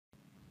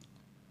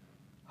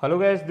Hello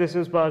guys, this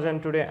is Baz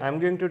and today I'm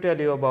going to tell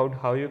you about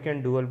how you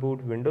can dual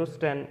boot Windows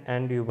 10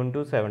 and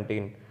Ubuntu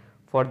 17.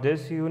 For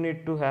this you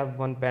need to have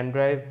one pen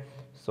drive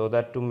so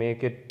that to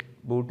make it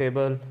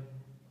bootable,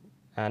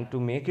 and to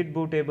make it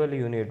bootable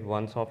you need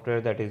one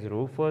software, that is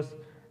Rufus,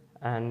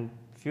 and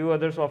few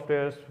other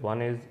softwares.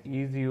 One is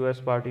Easy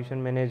US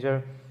Partition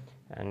Manager,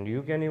 and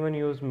you can even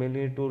use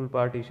Tool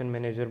Partition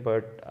Manager,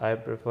 but I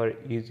prefer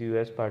Easy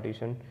US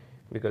Partition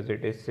because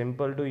it is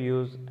simple to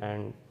use.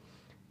 And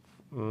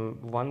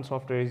one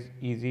software is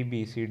Easy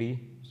BCD,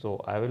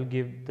 so I will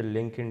give the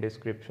link in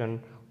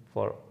description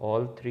for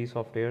all three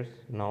softwares.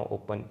 Now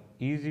open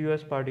Easy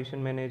US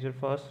Partition Manager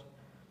first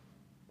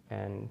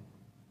and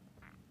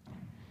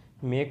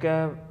make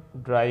a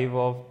drive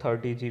of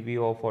 30 GB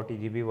or 40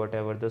 GB,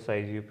 whatever the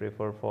size you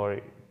prefer.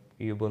 For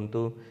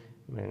Ubuntu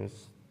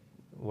means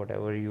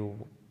whatever you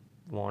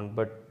want,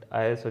 but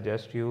I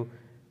suggest you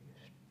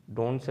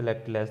don't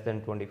select less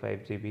than 25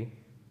 GB.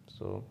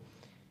 So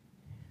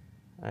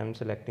I am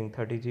selecting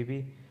 30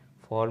 GB.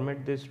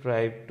 Format this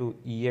drive to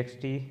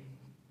ext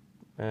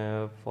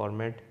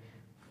format,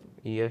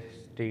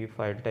 ext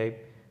file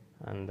type,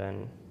 and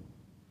then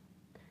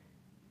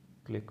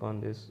click on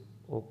this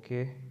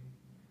OK,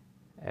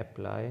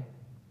 apply,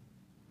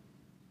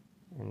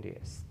 and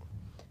yes.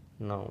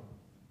 Now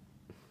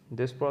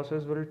this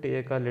process will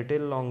take a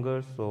little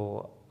longer,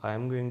 so I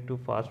am going to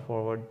fast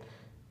forward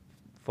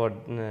for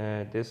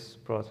this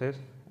process,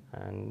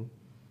 and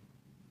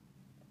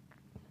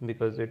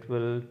because it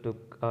will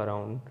took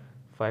around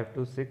 5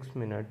 to 6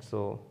 minutes.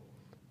 So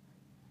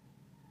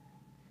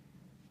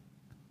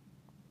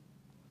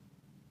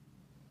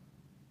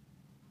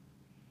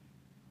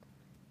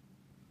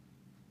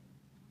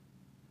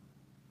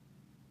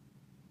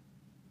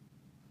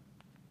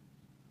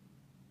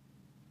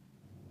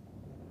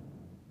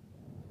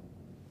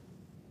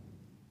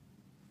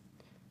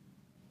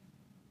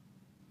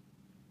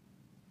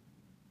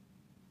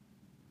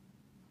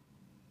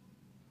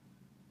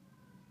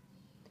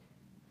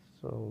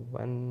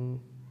when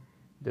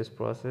this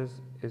process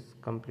is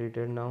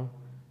completed now,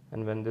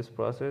 and when this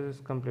process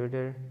is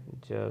completed,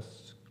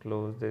 just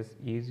close this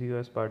Easy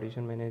US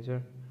Partition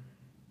Manager.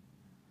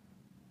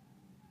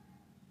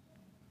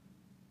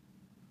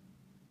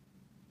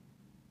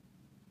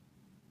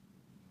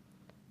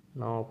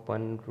 Now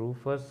open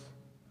Rufus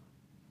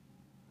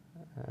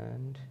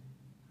and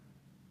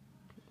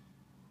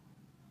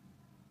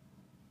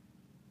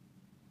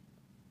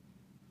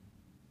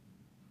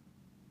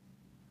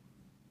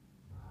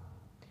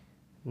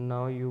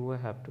now you will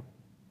have to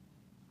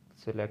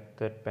select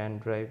that pen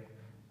drive,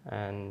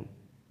 and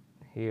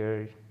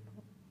here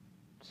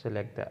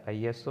select the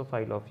ISO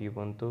file of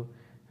Ubuntu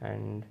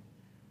and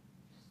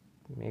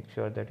make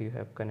sure that you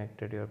have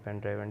connected your pen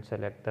drive and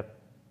select the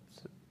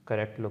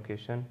correct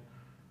location,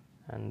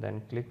 and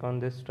then click on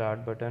this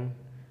start button.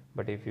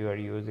 But if you are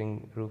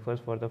using Rufus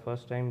for the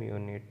first time, you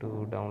need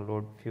to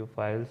download few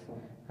files,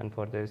 and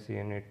for this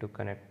you need to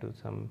connect to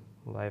some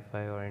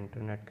Wi-Fi or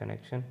internet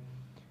connection.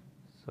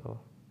 So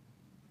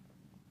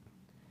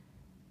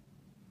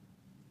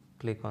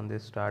click on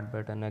this start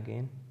button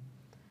again,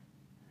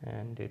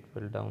 and it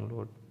will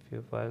download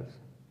few files.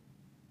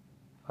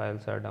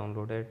 Files are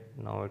downloaded.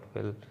 Now it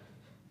will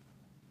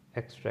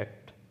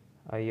extract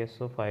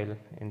ISO file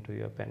into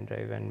your pen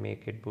drive and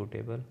make it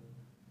bootable.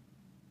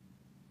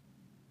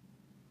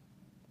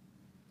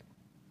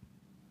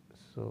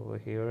 So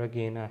here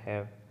again I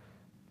have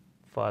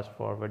fast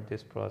forward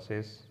this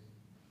process.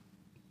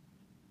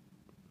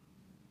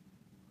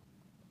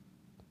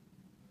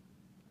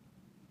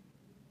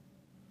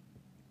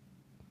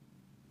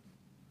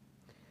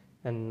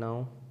 And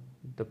now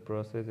the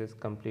process is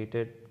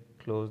completed.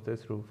 Close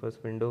this Rufus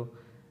window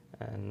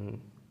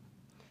and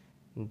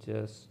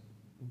just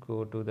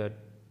go to that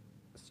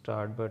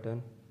start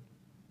button,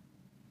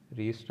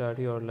 restart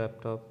your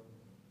laptop.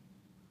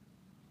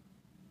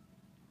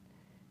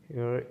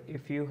 Here,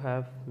 if you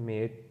have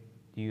made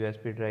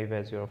USB drive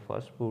as your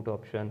first boot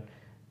option,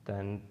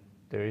 then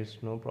there is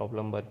no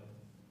problem. But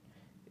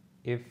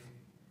if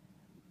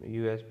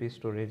USB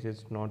storage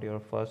is not your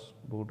first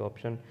boot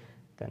option,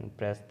 then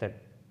press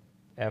that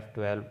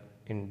F12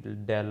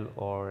 in Dell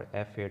or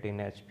F8 in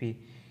HP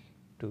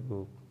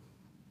to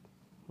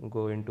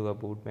go into a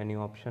boot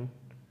menu option.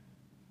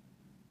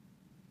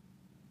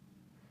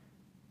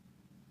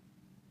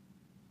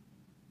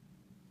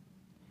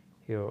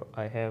 Here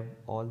I have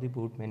all the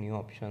boot menu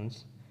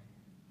options,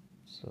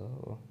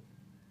 so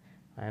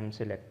I am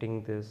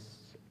selecting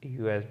this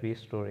USB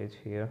storage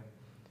here.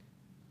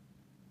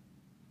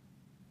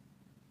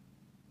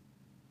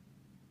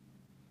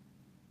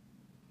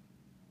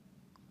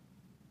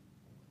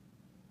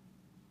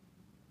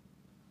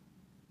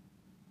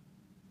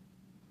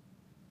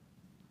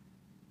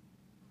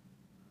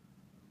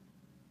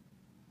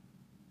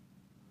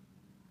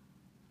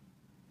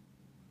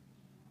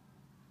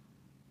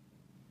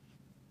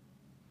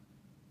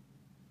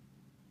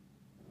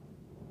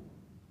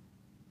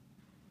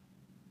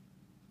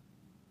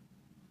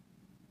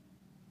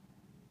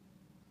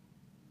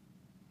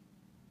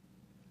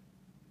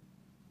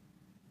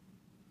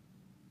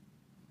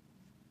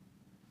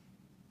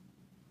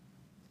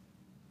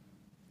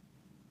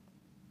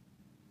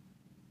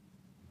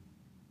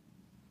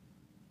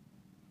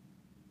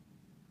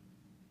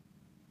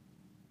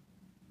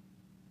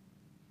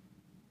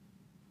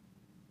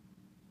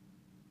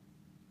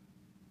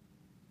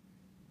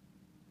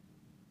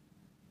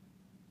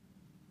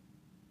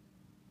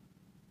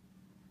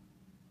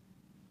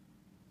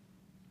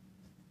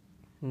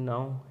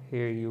 Now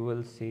here you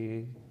will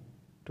see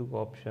two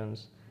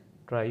options,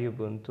 try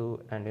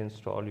Ubuntu and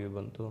install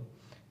Ubuntu.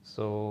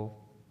 So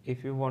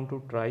if you want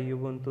to try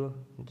Ubuntu,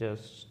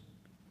 just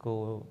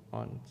go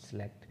on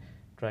select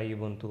try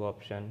Ubuntu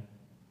option.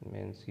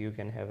 Means you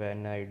can have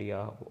an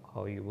idea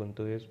how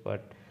Ubuntu is,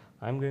 but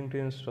I'm going to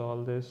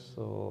install this,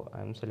 so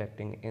I'm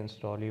selecting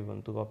install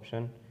Ubuntu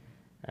option.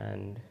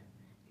 And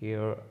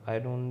here I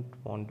don't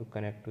want to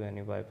connect to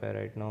any Wi-Fi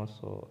right now,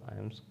 so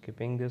I'm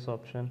skipping this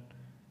option.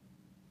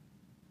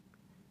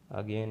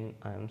 Again,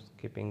 I am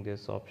skipping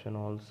this option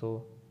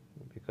also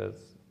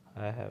because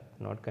I have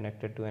not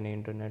connected to any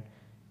internet.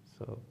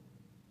 So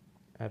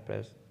I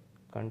press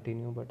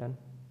continue button.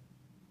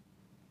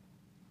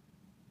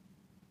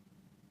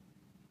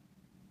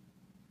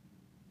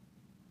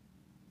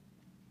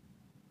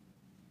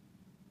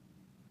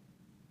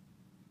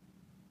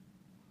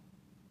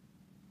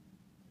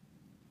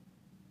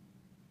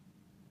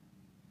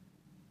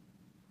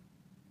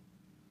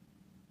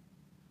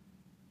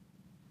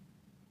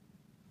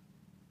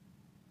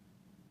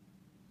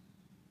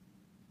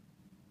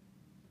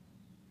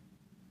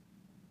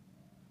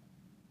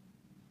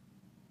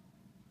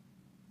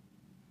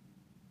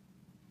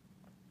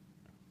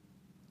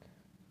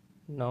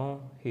 Now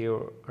here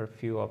are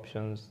few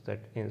options that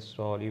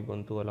install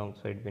Ubuntu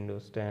alongside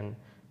Windows 10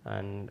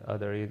 and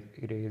other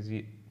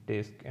erase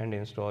disk and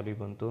install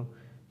Ubuntu.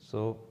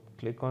 So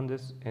click on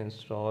this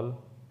install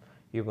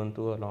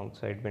Ubuntu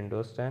alongside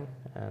Windows 10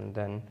 and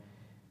then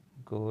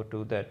go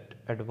to that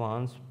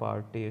advanced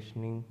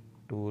partitioning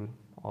tool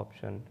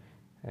option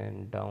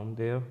and down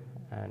there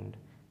and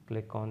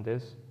click on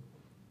this.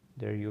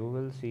 There you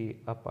will see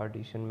a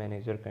partition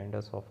manager kind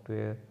of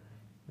software,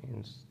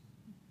 means,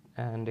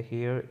 and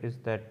here is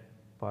that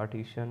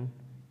partition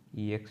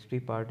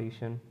ext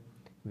partition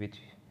which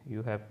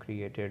you have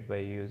created by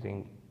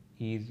using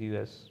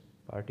easeus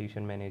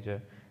partition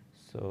manager.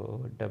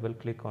 So double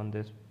click on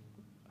this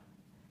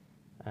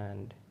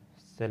and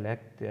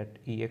select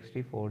that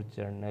ext for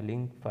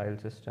journaling file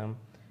system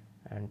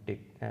and tick,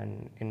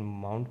 and in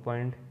mount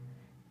point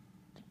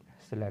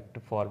select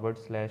forward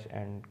slash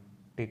and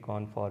tick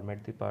on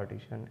format the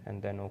partition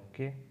and then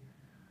ok,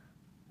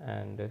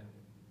 and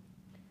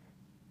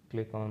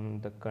click on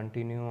the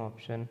continue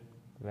option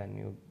when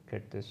you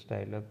get this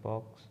dialog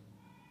box.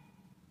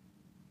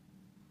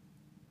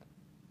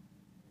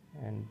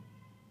 And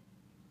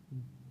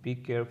be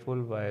careful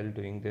while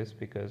doing this,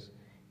 because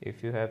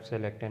if you have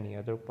select any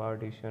other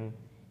partition,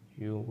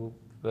 you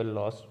will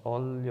lost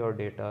all your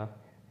data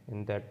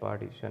in that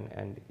partition,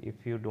 and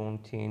if you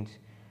don't change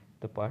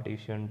the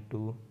partition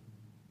to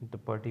the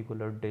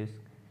particular disk,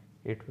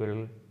 it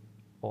will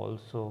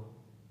also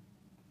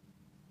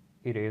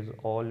erase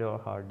all your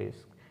hard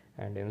disk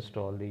and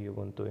install the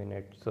Ubuntu in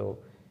it. So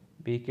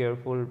be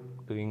careful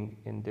doing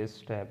in this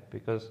step,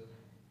 because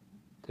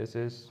this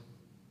is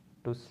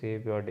to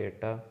save your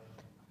data.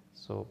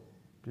 So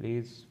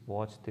please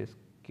watch this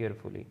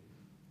carefully.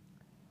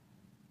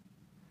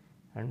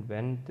 And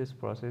when this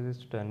process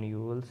is done,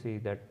 you will see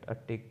that a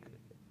tick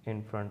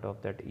in front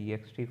of that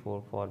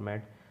ext4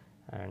 format,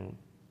 and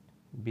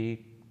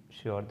be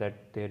sure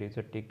that there is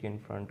a tick in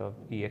front of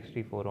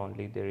ext4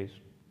 only.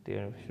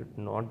 There should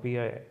not be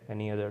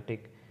any other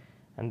tick.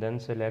 And then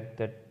select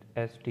that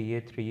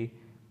sta3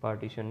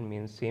 partition,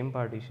 means same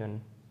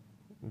partition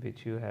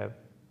which you have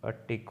a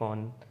tick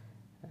on,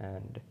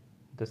 and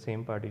the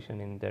same partition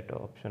in that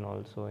option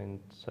also in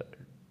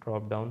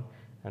drop down,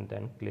 and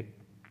then click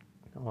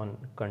on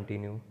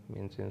continue,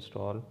 means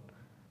install,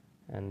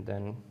 and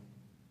then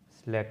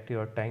select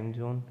your time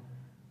zone.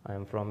 I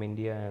am from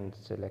India and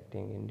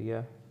selecting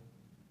India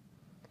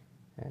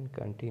and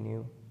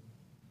continue.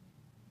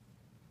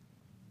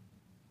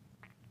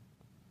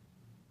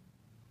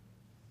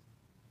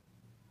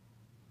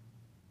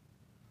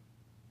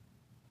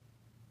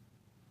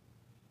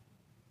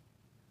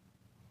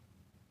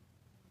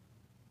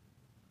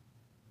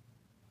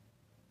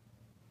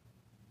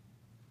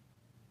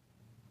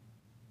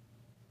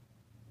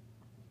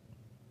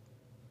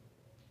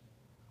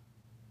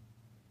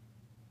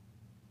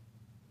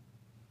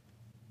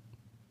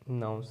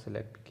 Now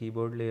select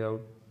keyboard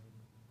layout.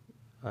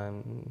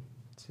 I'm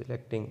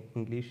selecting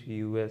English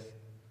US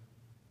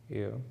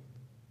here.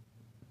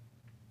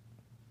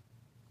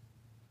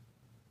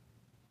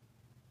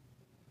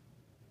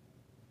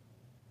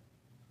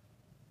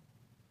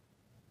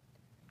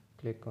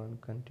 Click on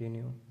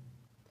continue,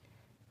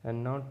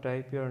 and now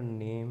type your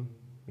name,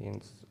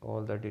 means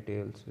all the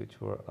details which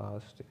were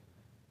asked.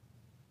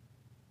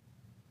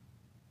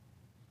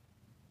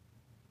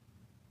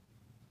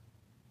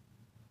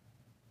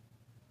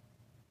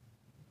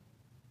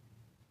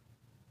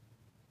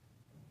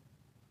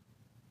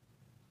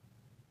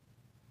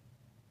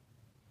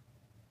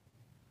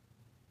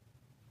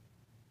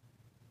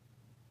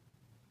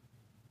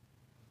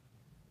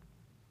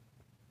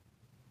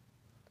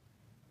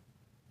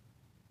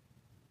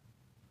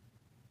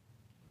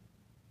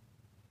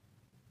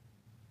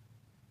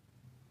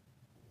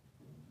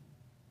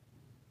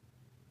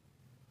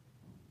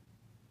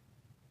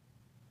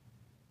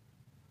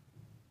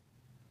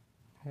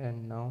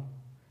 And now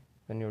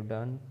when you're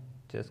done,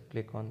 just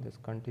click on this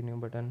continue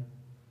button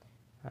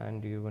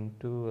and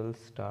Ubuntu will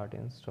start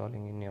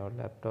installing in your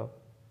laptop.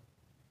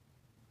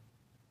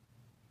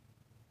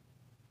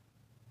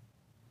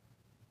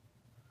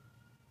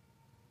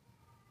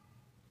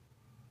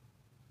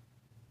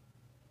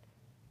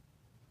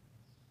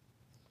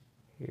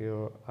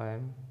 Here I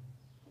am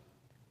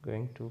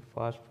going to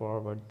fast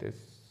forward this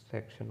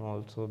section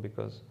also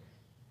because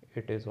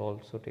it is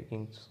also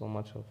taking so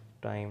much of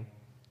time,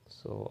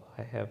 so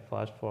I have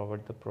fast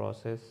forward the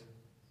process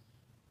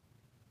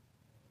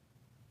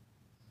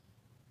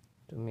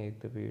to make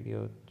the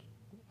video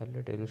a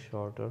little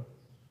shorter.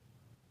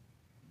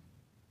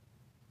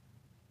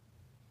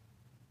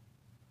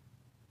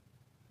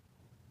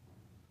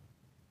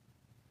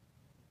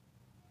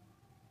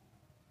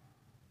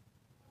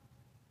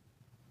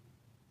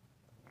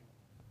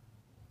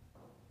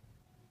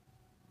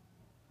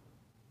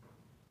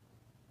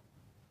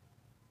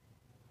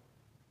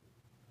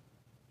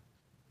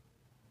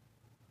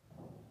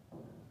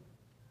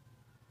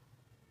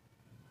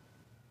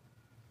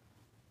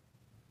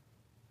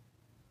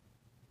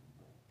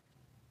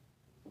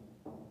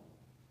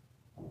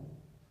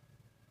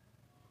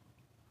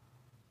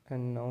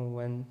 And now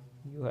when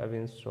you have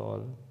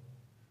installed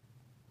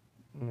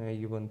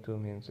Ubuntu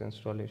means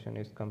installation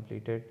is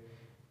completed,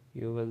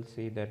 you will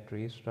see that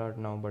restart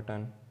now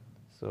button.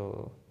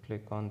 So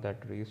click on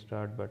that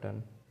restart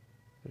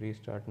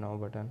now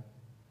button,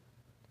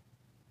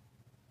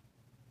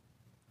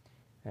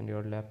 and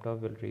your laptop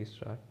will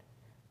restart.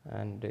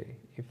 And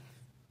if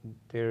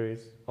there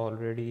is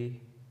already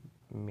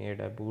made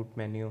a boot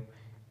menu,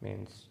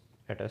 means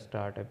at a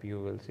startup you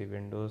will see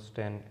Windows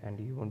 10 and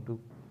Ubuntu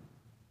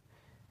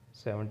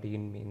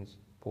 17 means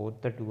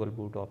both the dual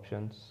boot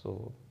options,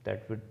 so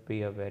that would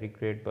be a very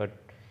great. But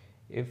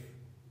if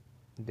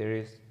there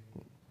is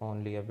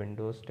only a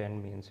Windows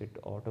 10 means it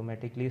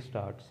automatically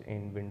starts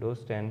in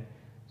Windows 10,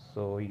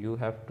 so you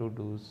have to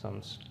do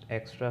some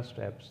extra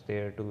steps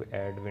there to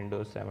add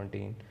Windows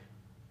 17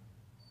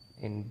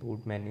 in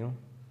boot menu.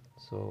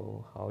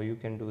 So how you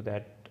can do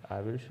that, I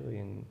will show you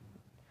in,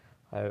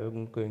 I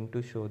am going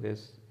to show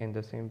this in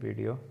the same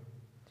video.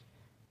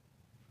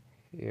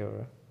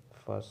 Here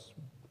first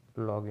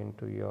log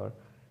into your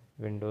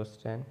Windows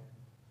 10.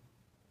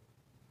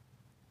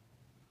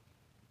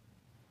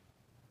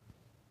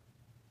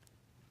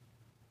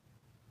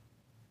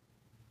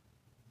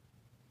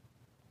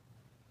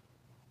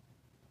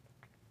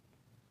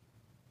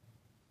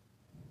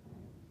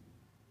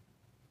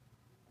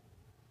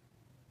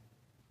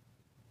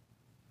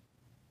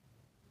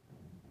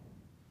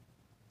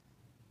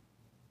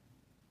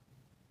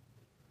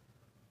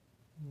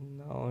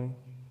 Now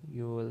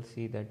you will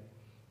see that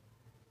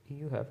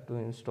you have to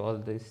install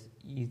this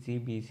easy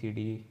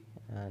BCD,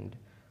 and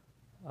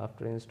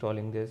after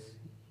installing this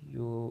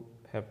you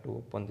have to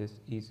open this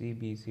easy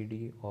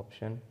BCD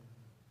option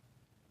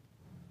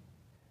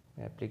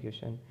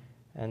application,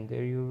 and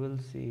there you will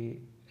see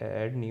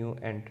add new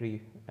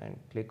entry, and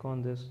click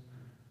on this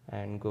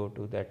and go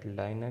to that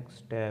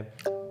Linux tab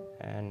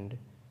and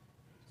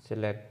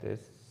select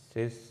this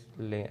sys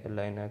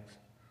Linux,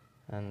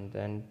 and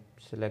then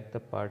select the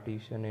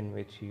partition in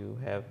which you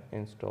have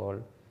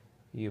installed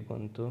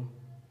Ubuntu.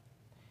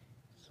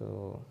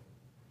 So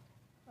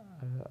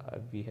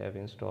we have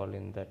installed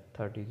in that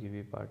 30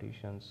 GB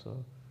partition,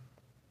 so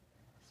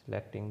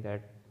selecting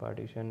that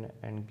partition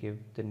and give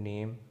the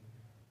name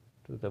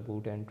to the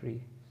boot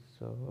entry.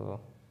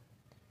 So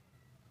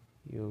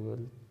you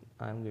will,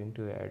 I'm going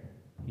to add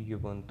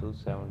Ubuntu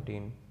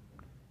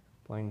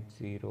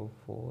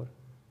 17.04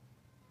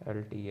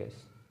 LTS,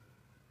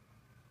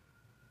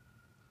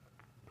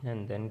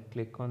 and then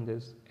click on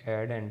this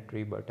add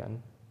entry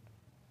button.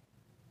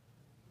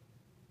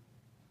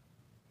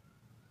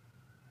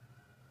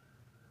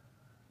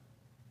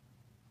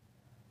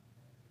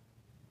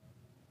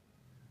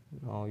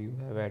 Now you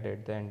have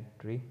added the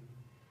entry,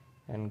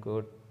 and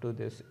go to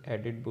this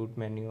edit boot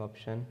menu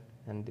option,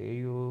 and there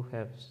you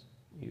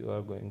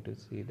are going to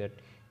see that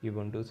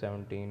Ubuntu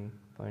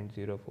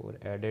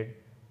 17.04 added.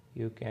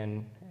 You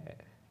can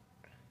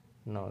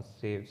now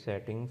save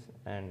settings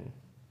and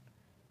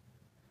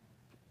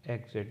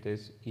exit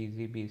this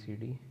easy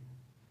BCD,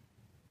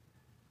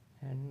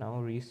 and now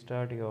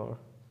restart your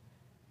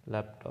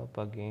laptop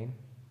again.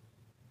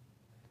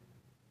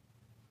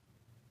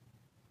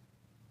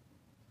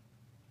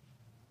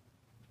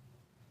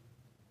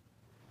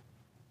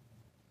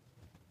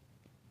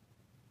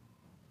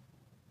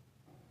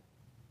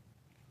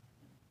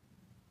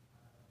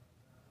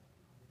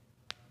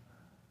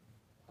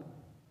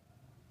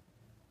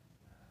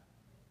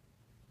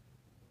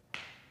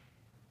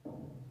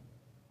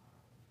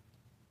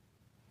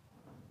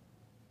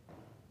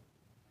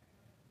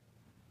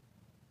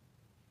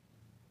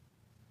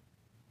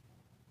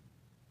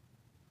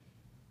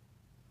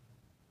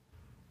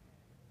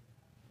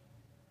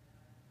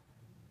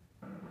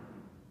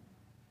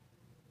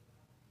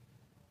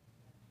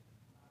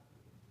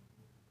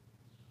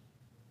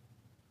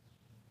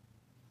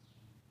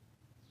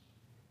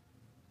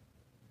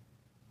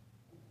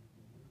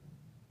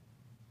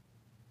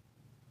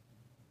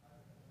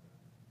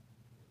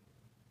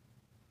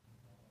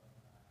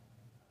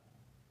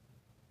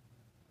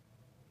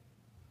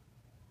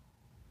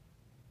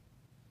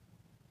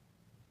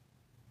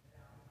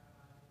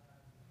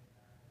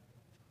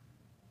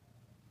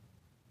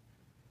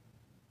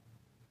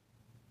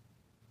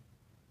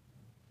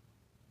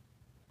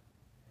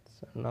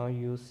 So now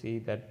you see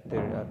that there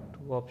are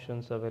two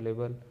options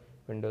available,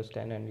 Windows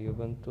 10 and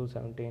Ubuntu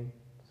 17.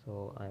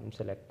 So I am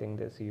selecting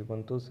this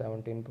Ubuntu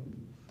 17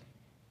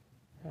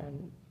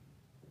 and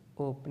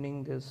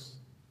opening this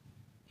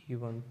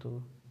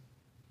Ubuntu.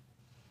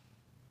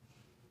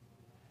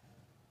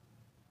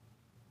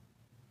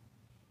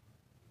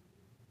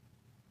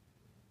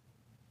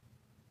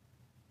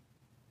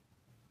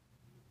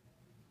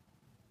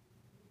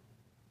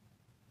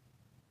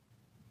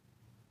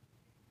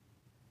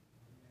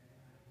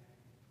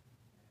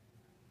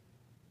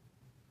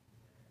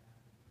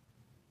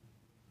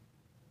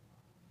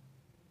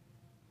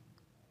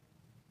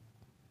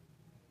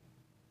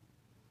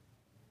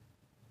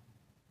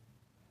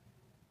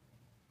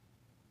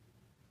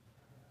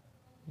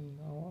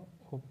 Now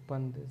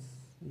open this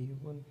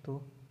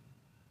Ubuntu.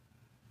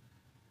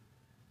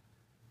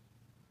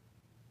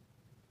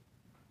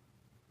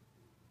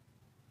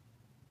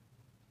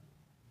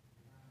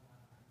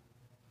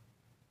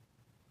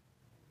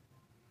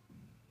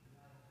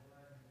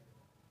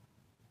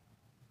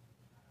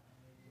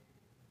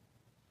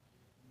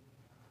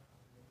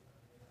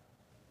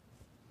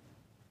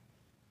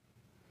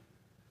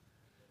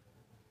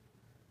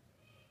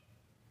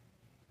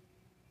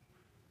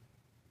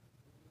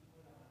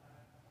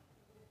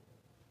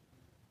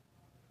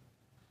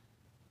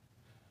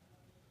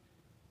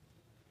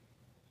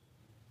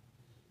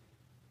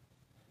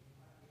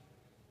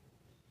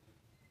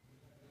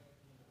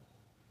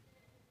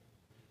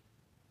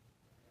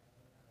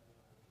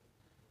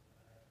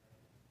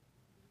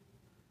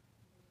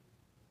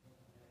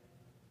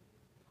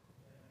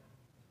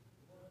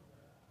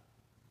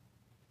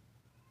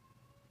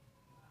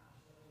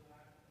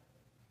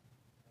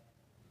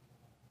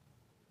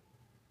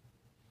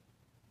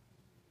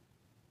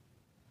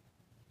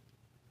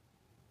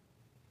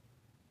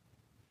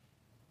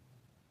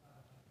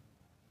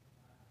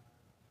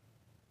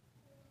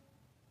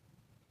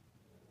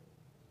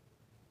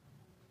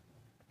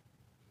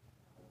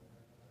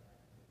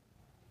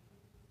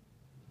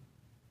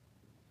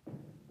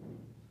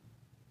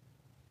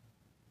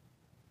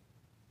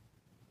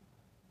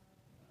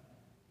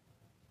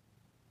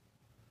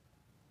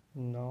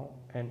 Now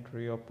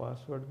enter your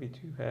password which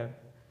you have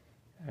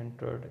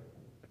entered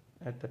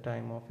at the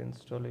time of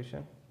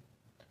installation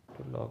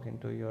to log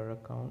into your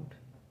account.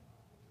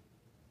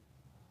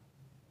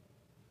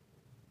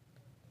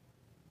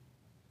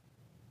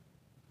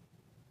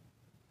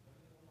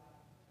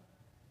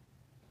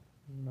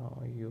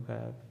 Now you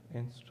have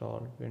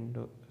installed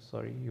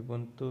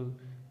Ubuntu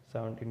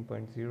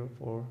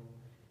 17.04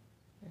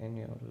 in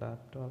your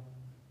laptop.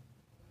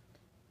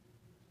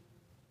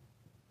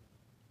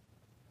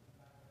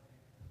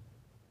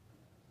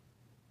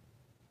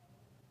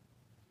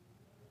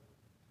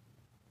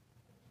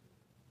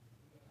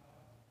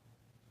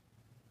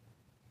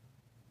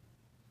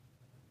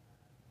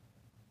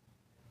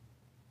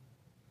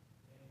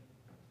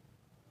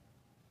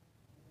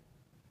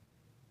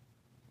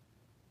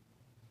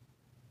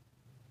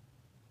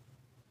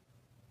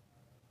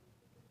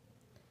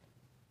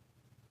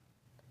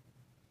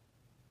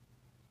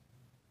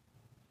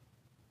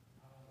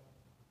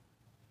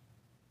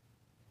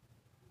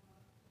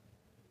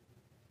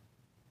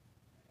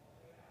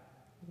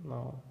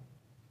 Now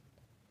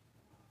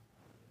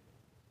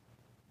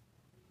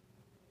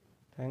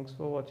thanks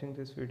for watching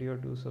this video.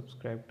 Do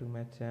subscribe to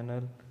my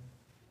channel.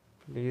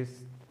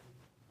 Please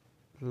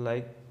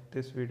like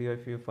this video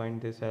if you find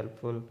this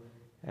helpful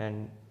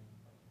and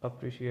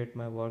appreciate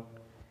my work,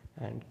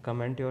 and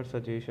comment your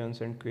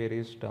suggestions and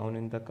queries down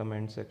in the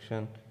comment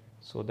section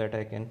so that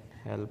I can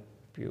help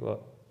you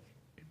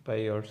by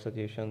your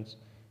suggestions.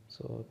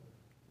 So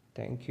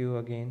thank you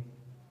again.